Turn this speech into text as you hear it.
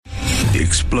The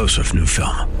explosive new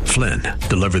film, Flynn,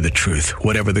 deliver the truth,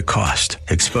 whatever the cost,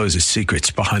 exposes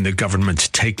secrets behind the government's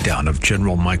takedown of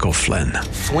General Michael Flynn.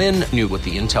 Flynn knew what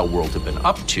the intel world had been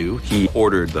up to. He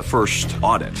ordered the first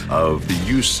audit of the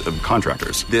use of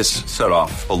contractors. This set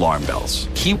off alarm bells.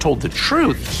 He told the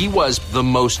truth. He was the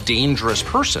most dangerous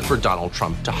person for Donald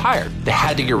Trump to hire. They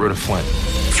had to get rid of Flynn.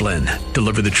 Flynn,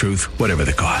 deliver the truth, whatever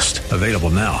the cost. Available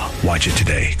now. Watch it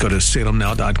today. Go to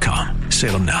salemnow.com.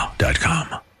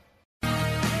 salemnow.com.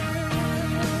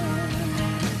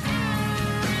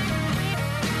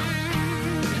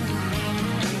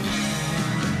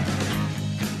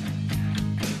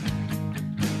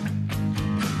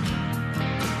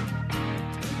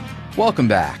 Welcome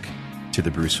back to the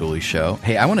Bruce Hooley Show.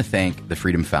 Hey, I want to thank the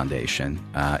Freedom Foundation.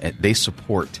 They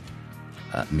support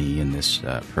me in this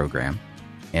program,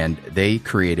 and they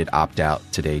created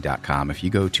optouttoday.com. If you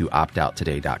go to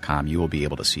optouttoday.com, you will be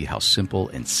able to see how simple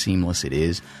and seamless it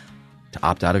is to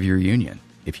opt out of your union.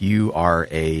 If you are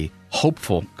a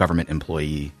hopeful government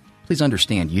employee, please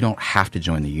understand you don't have to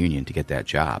join the union to get that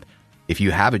job. If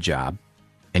you have a job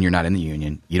and you're not in the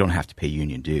union, you don't have to pay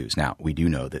union dues. Now, we do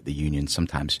know that the unions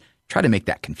sometimes try to make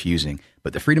that confusing,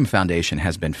 but the Freedom Foundation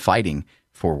has been fighting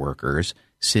for workers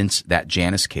since that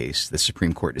Janus case. The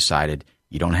Supreme Court decided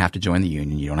you don't have to join the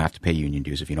union, you don't have to pay union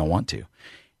dues if you don't want to.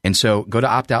 And so go to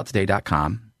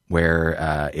optouttoday.com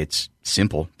where it's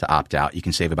simple to opt out. You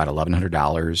can save about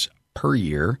 $1,100 per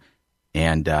year.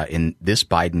 And in this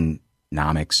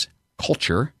Bidenomics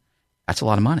culture, that's a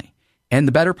lot of money. And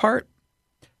the better part,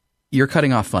 you're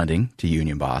cutting off funding to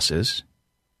union bosses.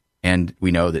 And we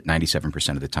know that 97%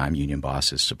 of the time union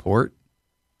bosses support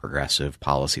progressive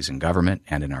policies in government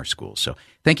and in our schools. So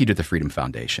thank you to the Freedom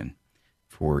Foundation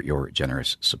for your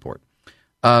generous support.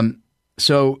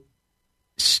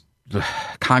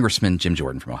 Congressman Jim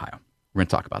Jordan from Ohio. We're going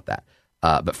to talk about that.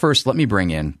 But first, let me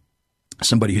bring in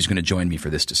somebody who's going to join me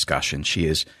for this discussion. She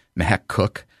is Mehek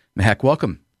Cooke. Mehek,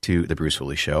 welcome to the Bruce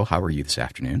Hooley Show. How are you this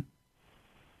afternoon?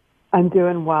 I'm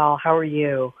doing well. How are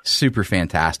you? Super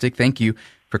fantastic. Thank you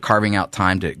for carving out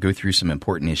time to go through some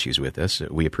important issues with us.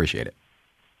 We appreciate it.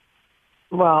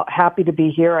 Well, happy to be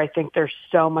here. I think there's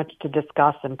so much to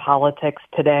discuss in politics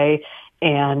today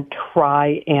and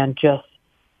try and just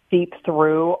seep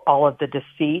through all of the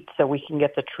deceit so we can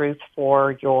get the truth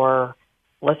for your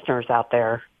listeners out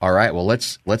there. All right. Well,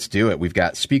 let's do it. We've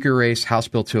got Speaker race, House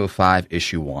Bill 205,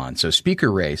 Issue 1. So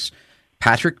Speaker race,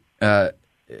 Patrick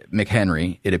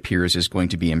McHenry, it appears, is going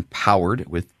to be empowered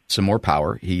with some more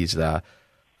power. He's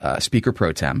Speaker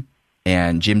pro tem.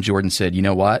 And Jim Jordan said, you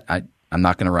know what? I'm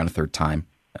not going to run a third time.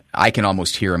 I can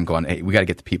almost hear him going, hey, we got to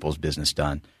get the people's business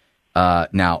done.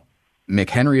 Now,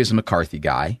 McHenry is a McCarthy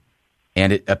guy,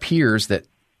 and it appears that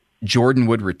Jordan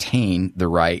would retain the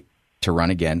right to run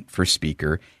again for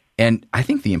Speaker. And I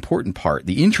think the important part,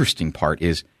 the interesting part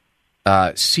is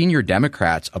senior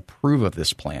Democrats approve of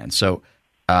this plan. So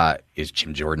is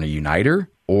Jim Jordan a uniter,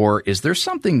 or is there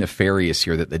something nefarious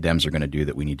here that the Dems are going to do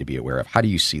that we need to be aware of? How do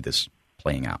you see this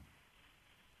playing out?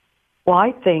 Well,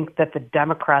 I think that the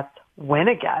Democrats win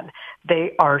again.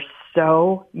 They are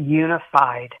so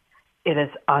unified. It is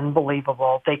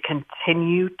unbelievable. They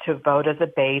continue to vote as a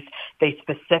base. They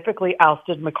specifically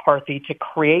ousted McCarthy to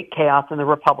create chaos in the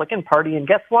Republican Party. And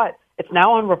guess what? It's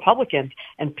now on Republicans,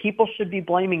 and people should be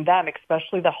blaming them,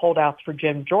 especially the holdouts for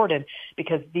Jim Jordan,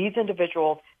 because these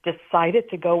individuals decided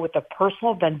to go with a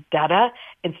personal vendetta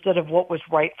instead of what was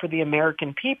right for the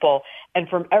American people. And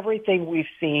from everything we've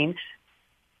seen,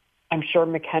 I'm sure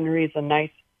McHenry is a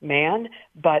nice man,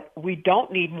 but we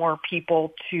don't need more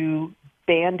people to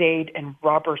Band-Aid and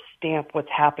rubber stamp what's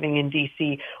happening in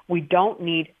D.C. We don't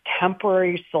need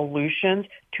temporary solutions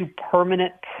to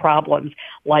permanent problems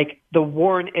like the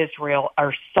war in Israel,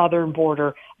 our southern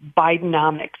border,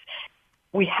 Bidenomics.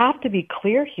 We have to be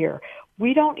clear here.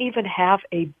 We don't even have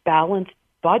a balanced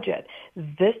budget.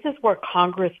 This is where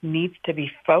Congress needs to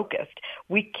be focused.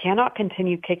 We cannot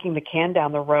continue kicking the can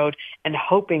down the road and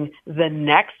hoping the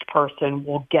next person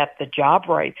will get the job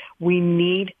right. We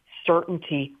need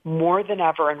certainty more than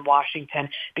ever in Washington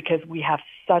because we have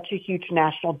such a huge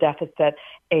national deficit,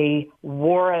 a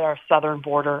war at our southern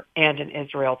border, and in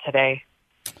Israel today.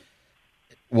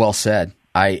 Well said.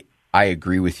 I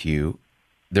agree with you.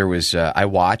 There was I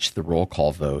watched the roll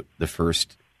call vote, the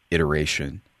first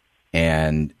iteration,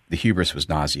 and the hubris was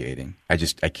nauseating. I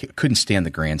couldn't stand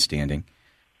the grandstanding,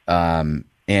 and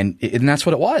that's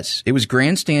what it was. It was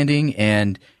grandstanding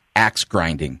and axe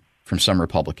grinding from some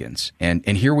Republicans. And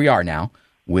here we are now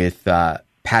with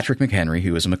Patrick McHenry,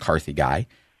 who is a McCarthy guy,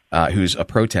 who's a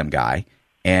pro tem guy,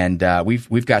 and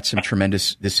we've got some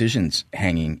tremendous decisions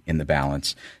hanging in the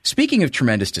balance. Speaking of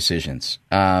tremendous decisions,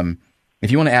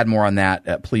 If you want to add more on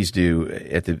that, please do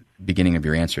at the beginning of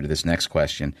your answer to this next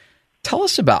question. Tell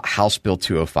us about House Bill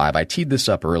 205. I teed this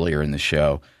up earlier in the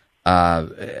show.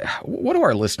 What do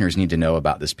our listeners need to know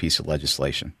about this piece of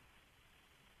legislation?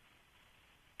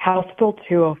 House Bill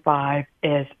 205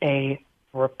 is a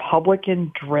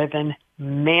Republican-driven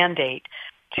mandate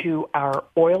to our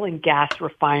oil and gas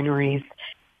refineries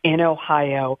in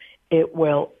Ohio. It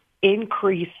will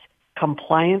increase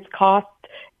compliance costs.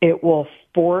 It will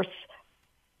force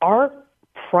our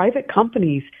private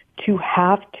companies to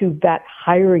have to vet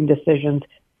hiring decisions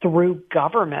through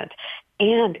government.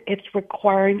 And it's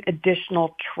requiring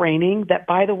additional training that,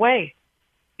 by the way,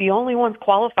 the only ones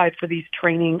qualified for these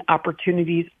training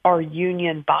opportunities are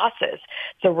union bosses.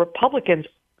 So Republicans,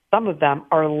 some of them,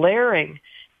 are layering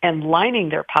and lining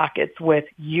their pockets with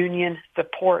union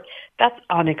support. That's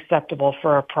unacceptable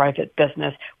for a private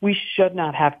business. We should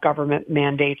not have government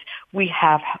mandates. We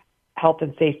have health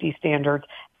and safety standards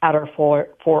at our four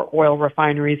oil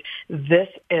refineries. This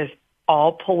is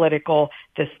all political.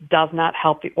 This does not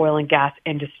help the oil and gas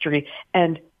industry.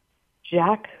 And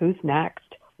Jack, who's next?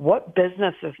 What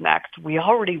business is next? We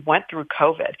already went through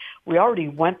COVID. We already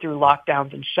went through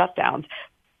lockdowns and shutdowns.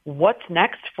 What's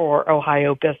next for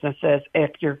Ohio businesses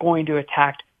if you're going to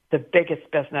attack the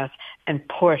biggest business and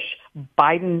push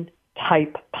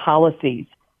Biden-type policies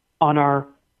on our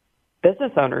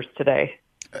business owners today?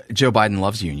 Joe Biden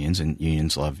loves unions, and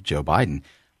unions love Joe Biden.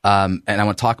 And I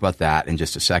want to talk about that in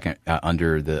just a second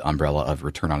under the umbrella of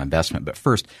return on investment. But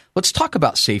first, let's talk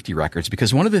about safety records,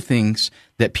 because one of the things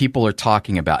that people are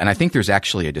talking about, and I think there's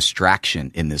actually a distraction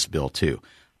in this bill too.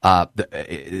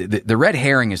 The red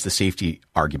herring is the safety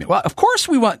argument. Well, of course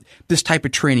we want this type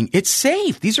of training. It's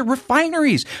safe. These are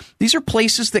refineries. These are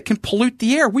places that can pollute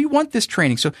the air. We want this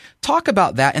training. So talk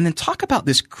about that, and then talk about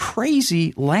this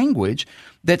crazy language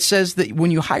that says that when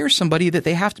you hire somebody that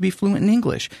they have to be fluent in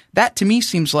English. That to me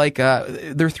seems like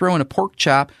they're throwing a pork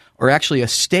chop or actually a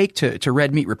steak to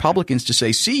red meat Republicans to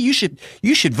say, see, you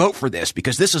should vote for this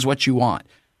because this is what you want.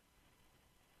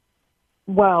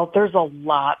 Well, there's a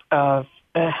lot of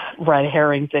red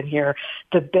herrings in here.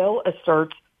 The bill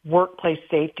asserts workplace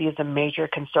safety is a major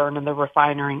concern in the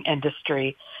refining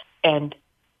industry, and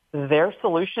their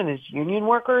solution is union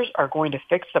workers are going to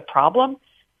fix the problem.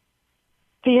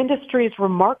 The industry is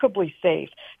remarkably safe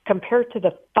compared to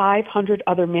the 500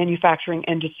 other manufacturing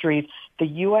industries. The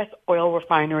U.S. oil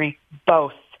refinery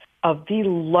boasts of the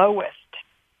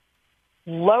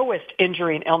lowest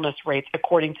injury and illness rates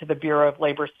according to the Bureau of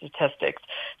Labor Statistics.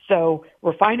 So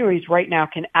refineries right now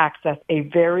can access a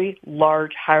very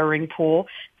large hiring pool.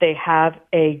 They have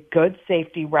a good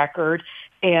safety record,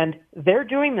 and they're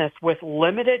doing this with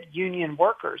limited union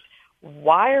workers.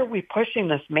 Why are we pushing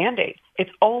this mandate?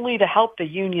 It's only to help the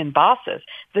union bosses.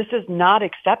 This is not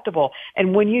acceptable.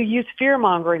 And when you use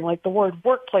fear-mongering like the word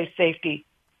workplace safety,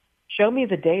 show me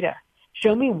the data.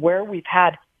 Show me where we've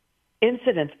had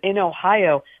incidents in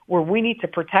Ohio where we need to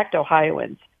protect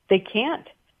Ohioans. They can't.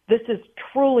 This is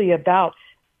truly about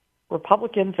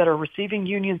Republicans that are receiving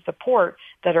union support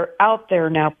that are out there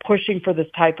now pushing for this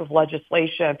type of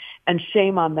legislation, and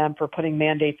shame on them for putting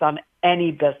mandates on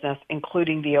any business,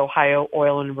 including the Ohio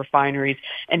oil and refineries.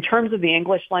 In terms of the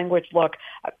English language, look,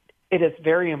 it is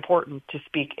very important to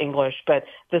speak English, but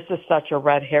this is such a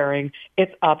red herring.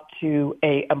 It's up to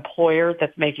an employer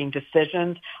that's making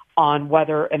decisions on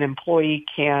whether an employee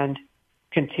can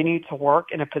continue to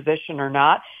work in a position or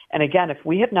not. And again, if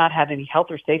we have not had any health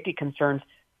or safety concerns,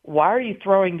 why are you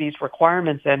throwing these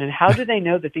requirements in? And how do they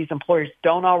know that these employers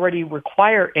don't already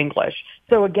require English?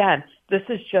 So again, this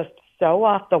is just so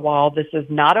off the wall. This is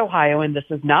not Ohioan. This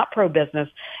is not pro-business.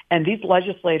 And these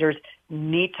legislators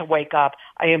need to wake up.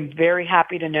 I am very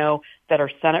happy to know that our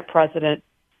Senate President,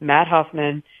 Matt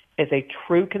Huffman, is a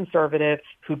true conservative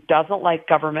who doesn't like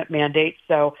government mandates.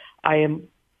 So I am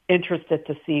interested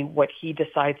to see what he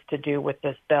decides to do with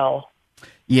this bill.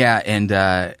 Yeah, and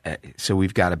so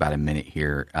we've got about a minute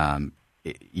here.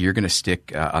 You're going to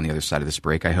stick on the other side of this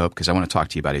break, I hope, because I want to talk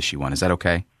to you about issue 1. Is that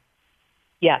okay?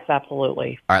 Yes,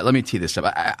 absolutely. All right, let me tee this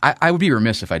up. I would be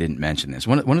remiss if I didn't mention this.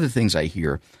 One of the things I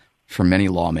hear from many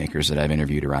lawmakers that I've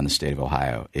interviewed around the state of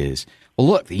Ohio is, well,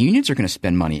 look, the unions are going to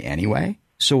spend money anyway,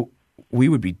 so we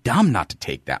would be dumb not to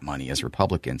take that money as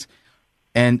Republicans.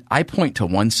 And I point to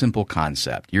one simple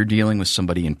concept. You're dealing with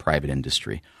somebody in private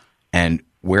industry, and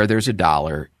where there's a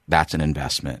dollar, that's an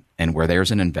investment. And where there's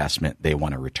an investment, they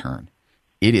want a return.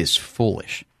 It is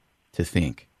foolish to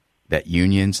think that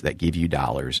unions that give you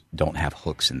dollars don't have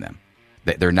hooks in them,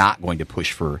 that they're not going to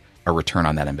push for a return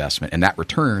on that investment. And that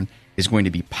return is going to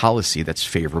be policy that's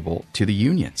favorable to the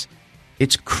unions.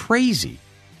 It's crazy.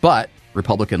 But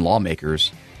Republican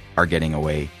lawmakers are getting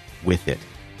away with it.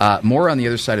 More on the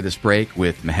other side of this break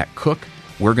with Mehek Cooke.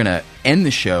 We're going to end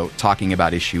the show talking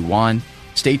about issue 1.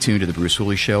 Stay tuned to the Bruce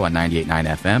Hooley Show on 98.9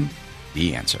 FM,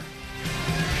 The Answer.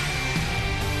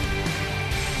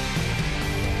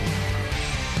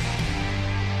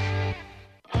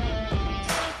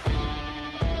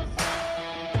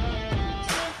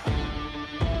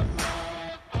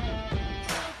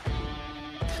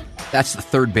 That's the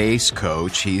third base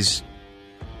coach. He's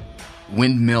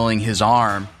windmilling his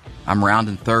arm. I'm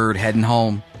rounding third, heading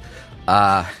home.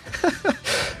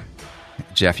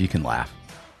 Jeff, you can laugh.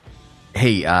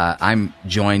 Hey, I'm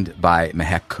joined by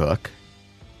Mehek Cooke,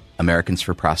 Americans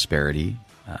for Prosperity,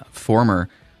 former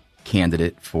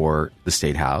candidate for the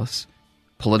State House,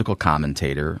 political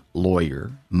commentator,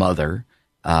 lawyer, mother,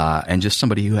 and just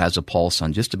somebody who has a pulse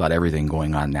on just about everything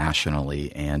going on nationally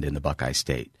and in the Buckeye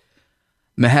State.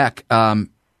 Mehek,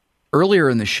 earlier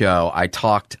in the show, I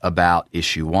talked about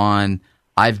issue 1.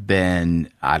 I've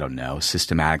been,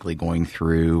 systematically going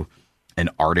through an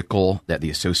article that the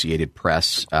Associated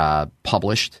Press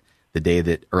published the day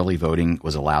that early voting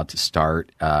was allowed to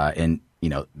start. And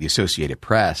the Associated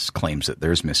Press claims that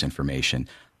there's misinformation.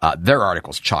 Their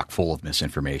article's chock full of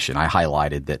misinformation. I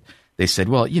highlighted that they said,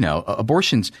 well,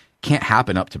 abortions can't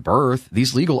happen up to birth.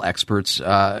 These legal experts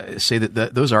say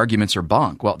that those arguments are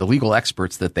bunk. Well, the legal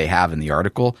experts that they have in the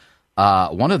article,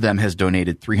 one of them has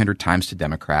donated 300 times to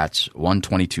Democrats, one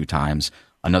 22 times,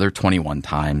 another 21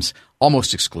 times,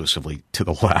 almost exclusively to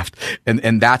the left.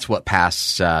 And that's what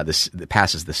passes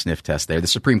the sniff test there. The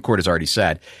Supreme Court has already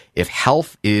said if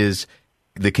health is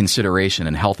the consideration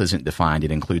and health isn't defined,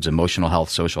 it includes emotional health,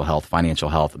 social health, financial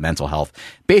health, mental health,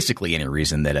 basically any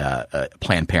reason that a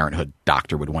Planned Parenthood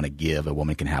doctor would want to give a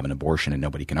woman can have an abortion, and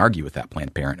nobody can argue with that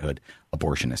Planned Parenthood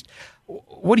abortionist.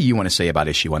 What do you want to say about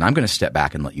issue 1? I'm going to step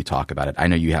back and let you talk about it. I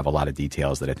know you have a lot of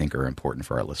details that I think are important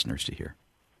for our listeners to hear.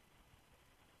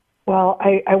 Well,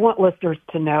 I want listeners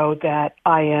to know that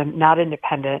I am not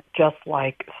independent, just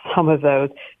like some of those,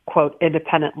 quote,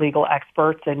 independent legal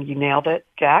experts, and you nailed it,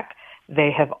 Jack.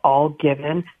 They have all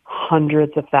given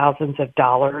hundreds of thousands of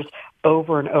dollars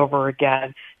over and over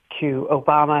again to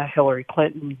Obama, Hillary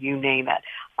Clinton, you name it.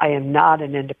 I am not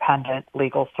an independent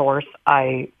legal source.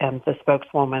 I am the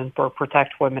spokeswoman for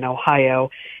Protect Women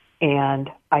Ohio, and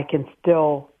I can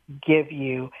still give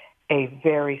you a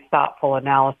very thoughtful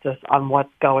analysis on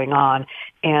what's going on.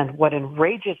 And what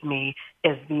enrages me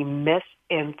is the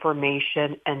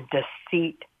misinformation and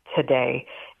deceit today.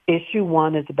 Issue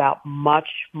 1 is about much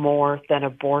more than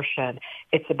abortion.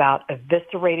 It's about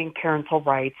eviscerating parental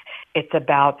rights. It's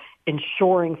about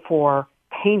ensuring for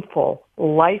painful,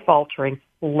 life-altering,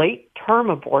 late-term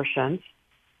abortions.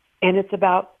 And it's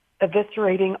about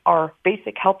eviscerating our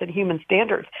basic health and human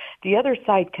standards. The other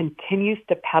side continues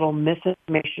to peddle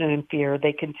misinformation and fear.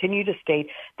 They continue to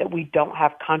state that we don't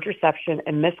have contraception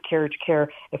and miscarriage care.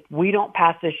 If we don't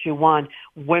pass issue 1,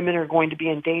 women are going to be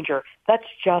in danger. That's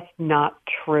just not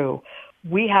true.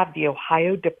 We have the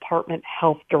Ohio Department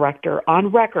Health Director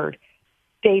on record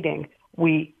stating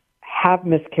we have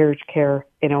miscarriage care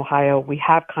in Ohio. We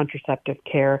have contraceptive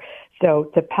care. So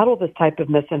to peddle this type of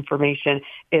misinformation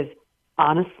is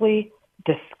honestly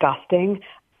disgusting.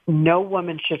 No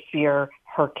woman should fear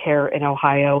her care in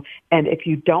Ohio. And if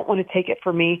you don't want to take it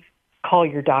from me, call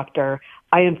your doctor.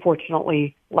 I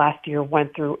unfortunately last year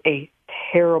went through a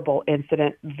terrible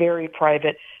incident, very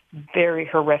private, very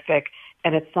horrific.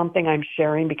 And it's something I'm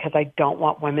sharing because I don't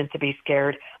want women to be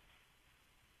scared.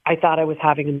 I thought I was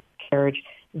having a miscarriage.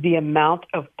 The amount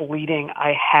of bleeding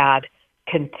I had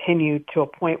continued to a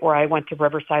point where I went to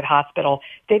Riverside Hospital.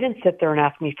 They didn't sit there and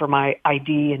ask me for my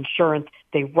ID, insurance.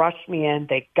 They rushed me in.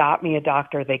 They got me a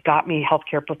doctor. They got me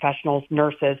healthcare professionals,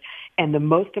 nurses. And the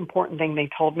most important thing they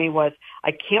told me was,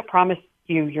 I can't promise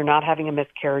you you're not having a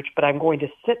miscarriage, but I'm going to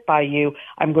sit by you.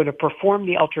 I'm going to perform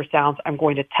the ultrasounds. I'm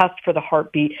going to test for the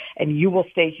heartbeat, and you will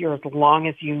stay here as long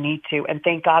as you need to. And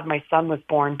thank God my son was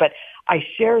born. But I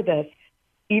share this,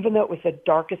 even though it was the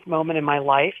darkest moment in my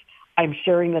life, I'm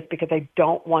sharing this because I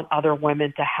don't want other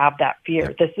women to have that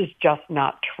fear. This is just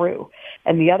not true.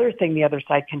 And the other thing the other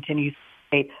side continues to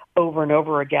say over and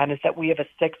over again is that we have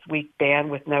a 6-week ban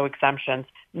with no exemptions.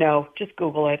 No, just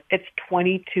Google it. It's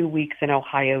 22 weeks in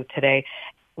Ohio today.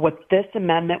 What this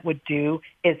amendment would do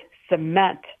is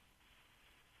cement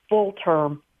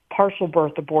full-term partial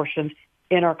birth abortions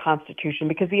in our Constitution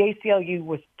because the ACLU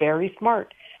was very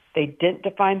smart. They didn't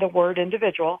define the word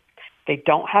individual. They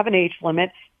don't have an age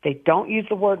limit. They don't use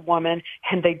the word woman,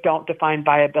 and they don't define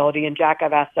viability. And Jack,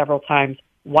 I've asked several times,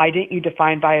 why didn't you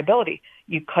define viability?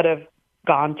 You could have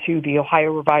gone to the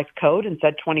Ohio Revised Code and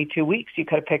said 22 weeks. You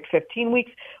could have picked 15 weeks.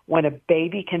 When a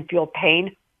baby can feel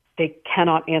pain They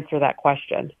cannot answer that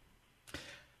question.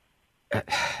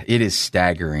 It is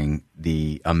staggering,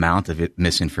 the amount of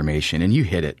misinformation. And you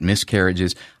hit it,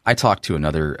 miscarriages. I talked to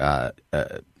another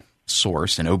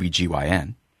source, an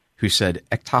OBGYN, who said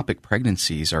ectopic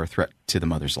pregnancies are a threat to the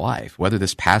mother's life. Whether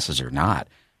this passes or not,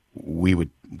 we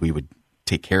would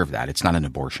take care of that. It's not an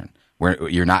abortion.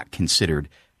 You're not considered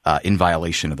in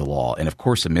violation of the law. And, of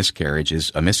course, a miscarriage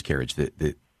is a miscarriage.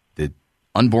 The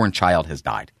unborn child has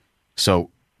died.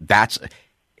 So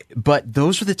but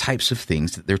those are the types of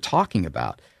things that they're talking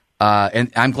about.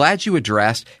 And I'm glad you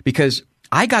addressed, because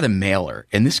I got a mailer,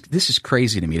 and this is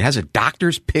crazy to me. It has a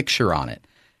doctor's picture on it.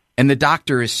 And the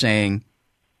doctor is saying,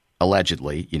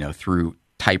 allegedly, through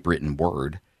typewritten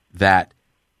word, that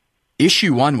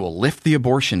issue 1 will lift the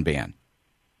abortion ban.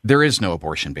 There is no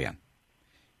abortion ban.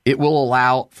 It will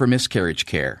allow for miscarriage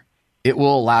care. It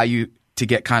will allow you to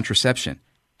get contraception.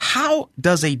 How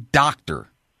does a doctor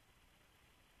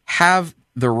have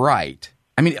the right?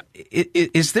 I mean,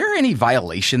 is there any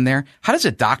violation there? How does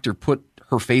a doctor put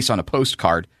her face on a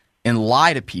postcard and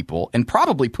lie to people and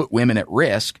probably put women at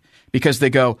risk because they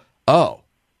go, oh,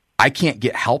 I can't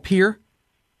get help here?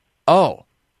 Oh,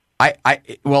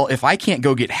 well, if I can't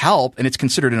go get help and it's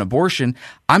considered an abortion,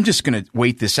 I'm just going to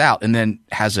wait this out, and then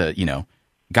has a,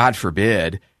 God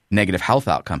forbid, negative health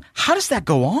outcome. How does that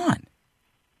go on?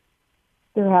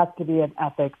 There has to be an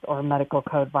ethics or medical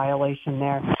code violation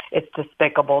there. It's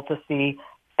despicable to see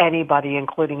anybody,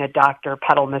 including a doctor,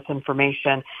 peddle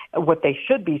misinformation. What they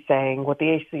should be saying, what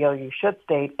the ACLU should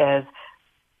state, is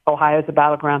Ohio is a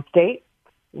battleground state.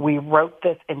 We wrote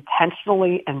this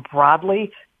intentionally and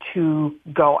broadly to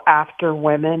go after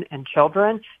women and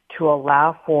children, to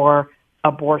allow for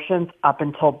abortions up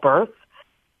until birth.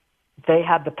 They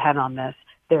had the pen on this.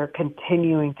 They're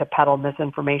continuing to peddle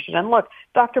misinformation. And look,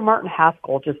 Dr. Martin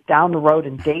Haskell, just down the road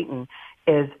in Dayton,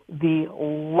 is the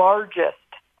largest,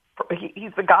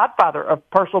 he's the godfather of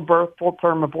partial birth,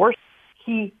 full-term abortion.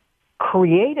 He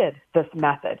created this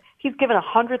method. He's given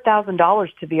 $100,000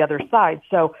 to the other side.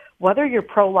 So whether you're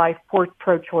pro-life,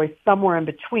 pro-choice, somewhere in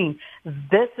between,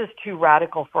 this is too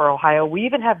radical for Ohio. We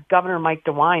even have Governor Mike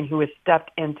DeWine, who has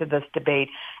stepped into this debate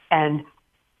and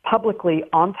publicly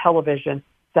on television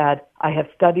said, I have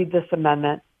studied this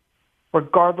amendment.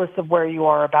 Regardless of where you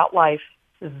are about life,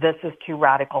 this is too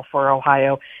radical for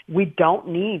Ohio. We don't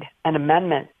need an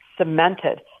amendment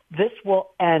cemented. This will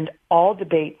end all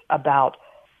debates about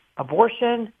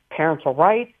abortion, parental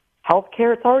rights, health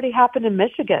care. It's already happened in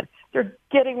Michigan. They're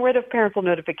getting rid of parental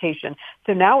notification.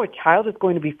 So now a child is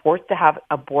going to be forced to have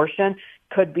abortion,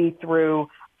 could be through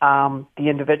the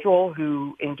individual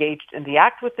who engaged in the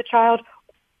act with the child,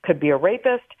 could be a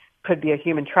rapist, could be a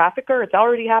human trafficker. It's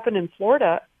already happened in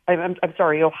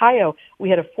Ohio. We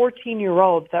had a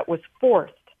 14-year-old that was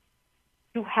forced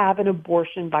to have an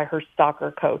abortion by her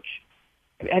soccer coach.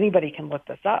 Anybody can look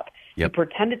this up. Yep. He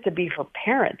pretended to be her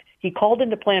parent. He called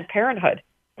into Planned Parenthood.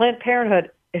 Planned Parenthood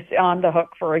is on the hook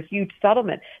for a huge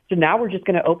settlement. So now we're just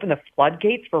going to open the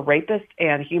floodgates for rapists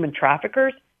and human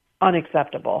traffickers?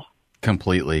 Unacceptable.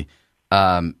 Completely.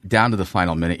 Down to the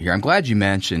final minute here. I'm glad you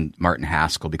mentioned Martin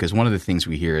Haskell, because one of the things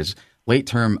we hear is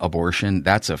late-term abortion.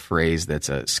 That's a phrase that's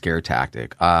a scare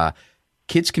tactic.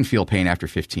 Kids can feel pain after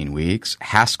 15 weeks.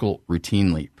 Haskell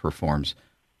routinely performs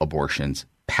abortions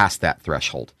past that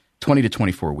threshold, 20 to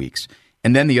 24 weeks.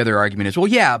 And then the other argument is, well,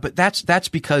 yeah, but that's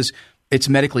because it's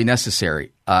medically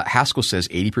necessary. Haskell says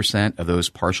 80% of those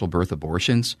partial birth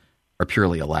abortions are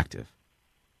purely elective.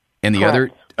 And the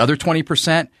other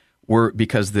 20% were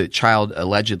because the child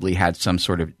allegedly had some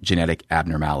sort of genetic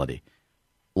abnormality.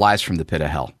 Lies from the pit of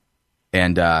hell.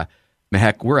 And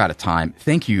Mehek, we're out of time.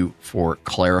 Thank you for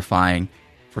clarifying,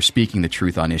 for speaking the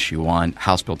truth on issue 1,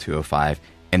 House Bill 205,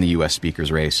 and the U.S.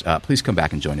 Speaker's race. Please come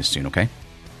back and join us soon, okay?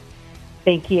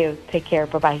 Thank you. Take care.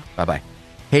 Bye-bye. Bye-bye.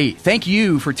 Hey, thank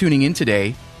you for tuning in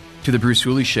today to The Bruce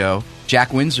Hooley Show.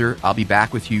 Jack Windsor, I'll be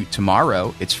back with you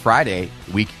tomorrow. It's Friday,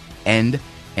 weekend,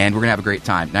 and we're going to have a great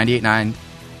time. 98.9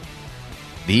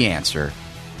 The Answer.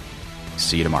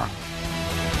 See you tomorrow.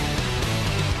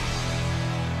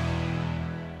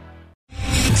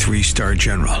 3-star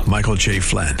General Michael J.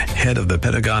 Flynn, head of the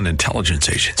Pentagon Intelligence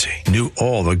Agency, knew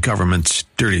all the government's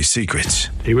dirty secrets.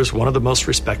 He was one of the most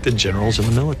respected generals in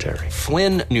the military.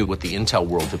 Flynn knew what the intel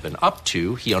world had been up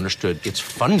to. He understood its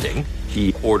funding.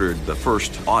 He ordered the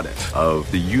first audit of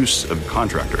the use of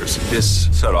contractors. This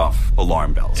set off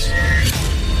alarm bells.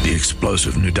 The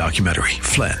explosive new documentary,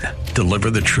 Flynn,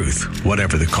 Deliver the Truth,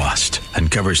 Whatever the Cost,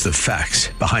 uncovers the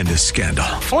facts behind this scandal.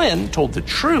 Flynn told the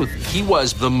truth. He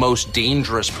was the most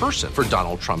dangerous person for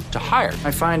Donald Trump to hire. I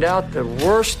find out the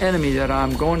worst enemy that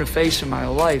I'm going to face in my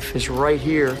life is right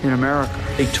here in America.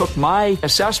 They took my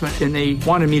assessment and they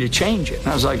wanted me to change it. And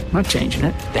I was like, I'm not changing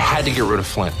it. They had to get rid of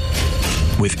Flynn.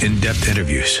 With in-depth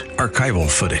interviews, archival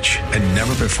footage, and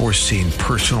never-before-seen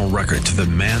personal records of the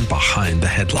man behind the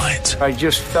headlines. I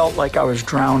just felt like I was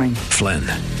drowning. Flynn,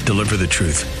 Deliver the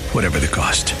Truth, Whatever the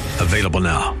Cost. Available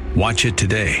now. Watch it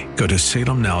today. Go to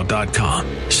salemnow.com.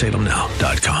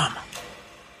 salemnow.com.